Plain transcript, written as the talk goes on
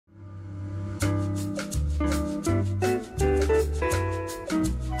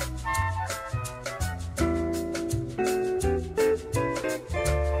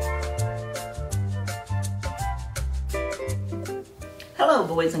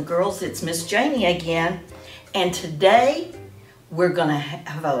boys and girls. It's Miss Janie again, and today we're going to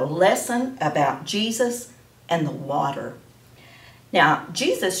have a lesson about Jesus and the water. Now,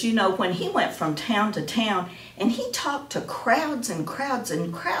 Jesus, you know, when he went from town to town, and he talked to crowds and crowds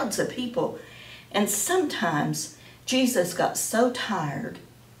and crowds of people, and sometimes Jesus got so tired,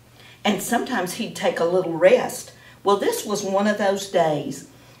 and sometimes he'd take a little rest. Well, this was one of those days,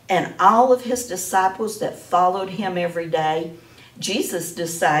 and all of his disciples that followed him every day, Jesus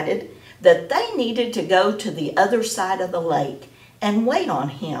decided that they needed to go to the other side of the lake and wait on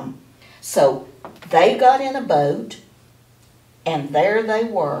him. So they got in a boat, and there they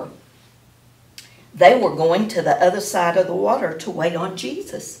were. They were going to the other side of the water to wait on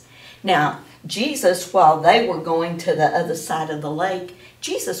Jesus. Now, Jesus, while they were going to the other side of the lake,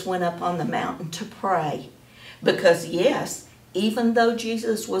 Jesus went up on the mountain to pray. Because yes, even though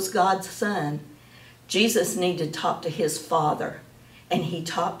Jesus was God's son, Jesus needed to talk to his Father. And he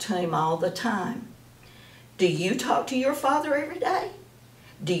talked to him all the time. Do you talk to your father every day?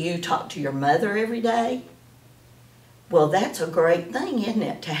 Do you talk to your mother every day? Well, that's a great thing, isn't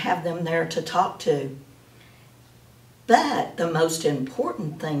it, to have them there to talk to. But the most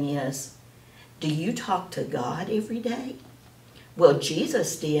important thing is, do you talk to God every day? Well,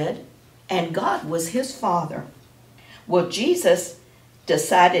 Jesus did, and God was his Father. Well, Jesus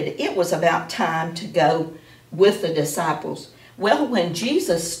decided it was about time to go with the disciples. Well, when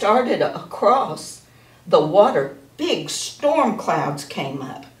Jesus started across the water, big storm clouds came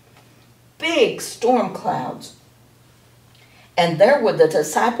up. Big storm clouds. And there were the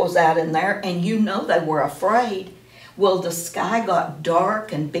disciples out in there, and you know they were afraid. Well, the sky got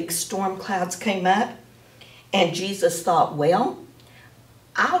dark and big storm clouds came up. And Jesus thought, well,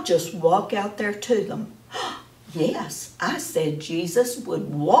 I'll just walk out there to them. Yes, I said Jesus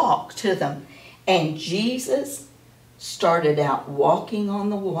would walk to them. And Jesus started out walking on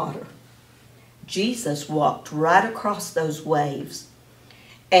the water. Jesus walked right across those waves.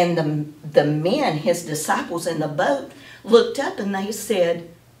 And the men, his disciples in the boat, looked up and they said,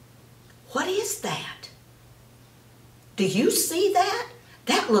 what is that? Do you see that?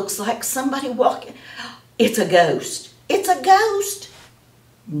 That looks like somebody walking. It's a ghost. It's a ghost.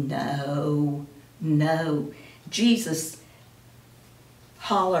 No, no. Jesus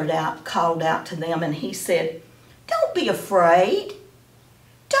called out to them, and he said, don't be afraid.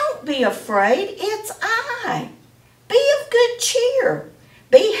 Don't be afraid. It's I. Be of good cheer.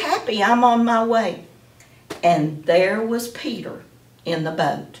 Be happy. I'm on my way. And there was Peter in the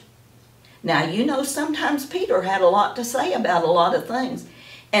boat. Now, you know, sometimes Peter had a lot to say about a lot of things.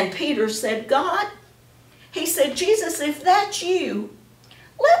 And Peter said, God, he said, Jesus, if that's you,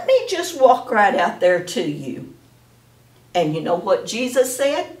 let me just walk right out there to you. And you know what Jesus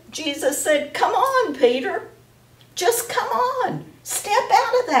said? Jesus said, come on, Peter. Just come on. Step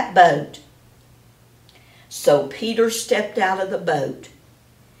out of that boat. So Peter stepped out of the boat.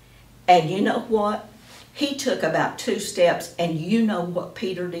 And you know what? He took about 2 steps, and you know what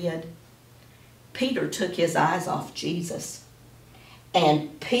Peter did? Peter took his eyes off Jesus.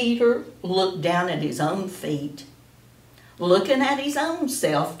 And Peter looked down at his own feet, looking at his own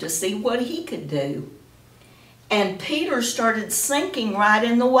self to see what he could do. And Peter started sinking right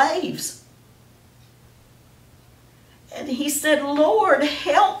in the waves. And he said, Lord,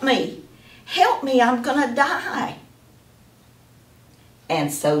 help me. Help me, I'm going to die. And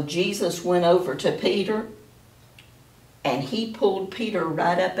so Jesus went over to Peter, and he pulled Peter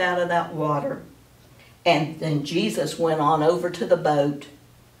right up out of that water. And then Jesus went on over to the boat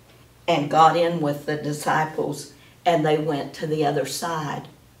and got in with the disciples, and they went to the other side.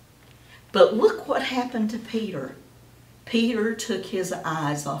 But look what happened to Peter. Peter took his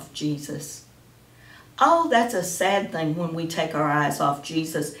eyes off Jesus. Oh, that's a sad thing when we take our eyes off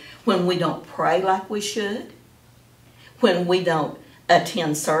Jesus, when we don't pray like we should, when we don't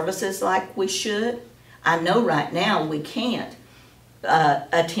attend services like we should. I know right now we can't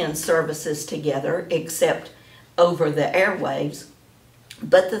attend services together except over the airwaves.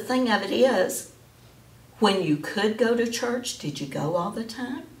 But the thing of it is, when you could go to church, did you go all the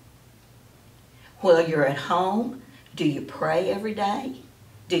time? While you're at home, do you pray every day?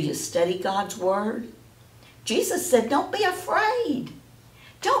 Do you study God's Word? Jesus said, don't be afraid.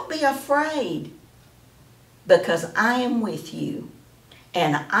 Don't be afraid, because I am with you,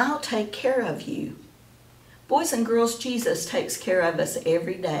 and I'll take care of you. Boys and girls, Jesus takes care of us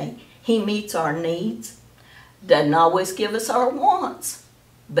every day. He meets our needs. Doesn't always give us our wants,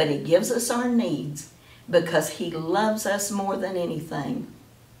 but he gives us our needs because he loves us more than anything.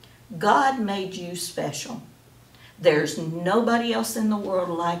 God made you special. There's nobody else in the world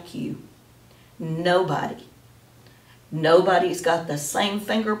like you. Nobody. Nobody's got the same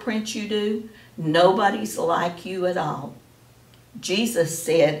fingerprints you do. Nobody's like you at all. Jesus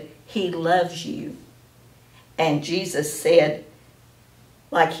said he loves you. And Jesus said,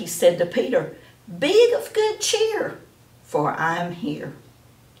 like he said to Peter, be of good cheer, for I'm here.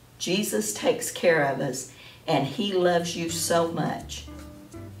 Jesus takes care of us, and he loves you so much.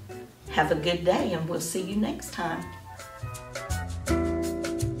 Have a good day, and we'll see you next time.